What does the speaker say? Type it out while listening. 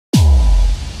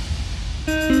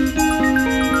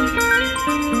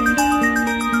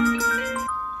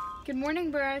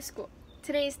morning, Borough School.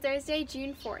 Today is Thursday,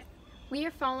 June 4th. We are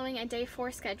following a Day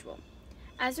 4 schedule.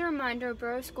 As a reminder,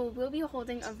 Borough School will be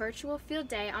holding a virtual field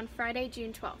day on Friday,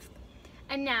 June 12th.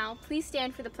 And now, please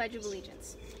stand for the Pledge of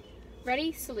Allegiance.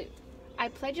 Ready? Salute. I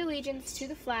pledge allegiance to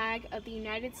the flag of the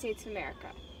United States of America,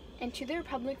 and to the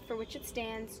republic for which it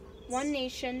stands, one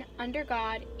nation, under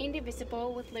God,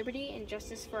 indivisible, with liberty and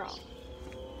justice for all.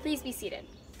 Please be seated.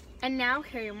 And now,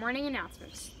 here are your morning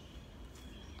announcements.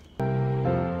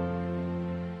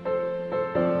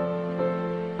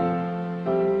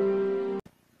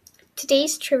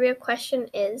 Today's trivia question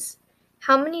is,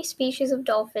 how many species of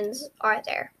dolphins are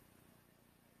there?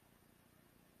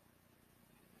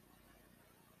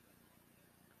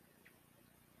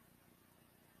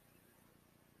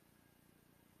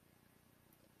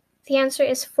 The answer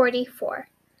is 44.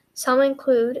 Some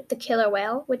include the killer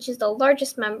whale, which is the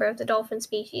largest member of the dolphin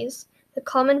species, the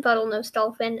common bottlenose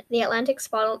dolphin, the Atlantic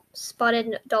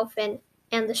spotted dolphin,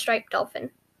 and the striped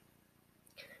dolphin.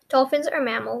 Dolphins are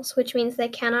mammals, which means they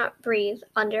cannot breathe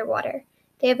underwater.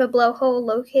 They have a blowhole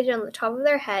located on the top of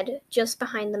their head, just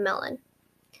behind the melon.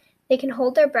 They can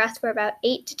hold their breath for about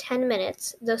 8 to 10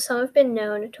 minutes, though some have been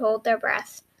known to hold their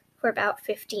breath for about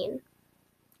 15.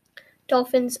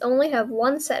 Dolphins only have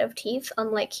one set of teeth,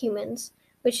 unlike humans,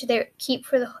 which they keep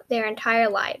for their entire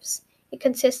lives. It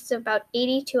consists of about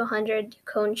 80 to 100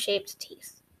 cone-shaped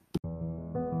teeth.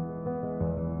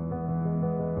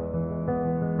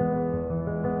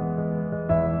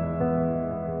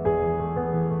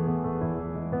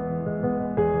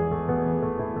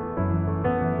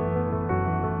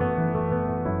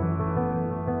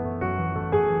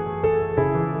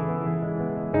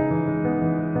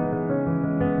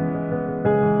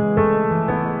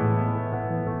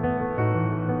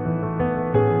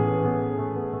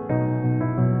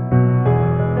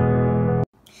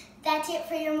 That's it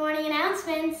for your morning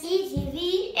announcements.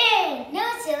 BTV in! No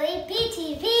silly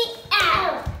BTV!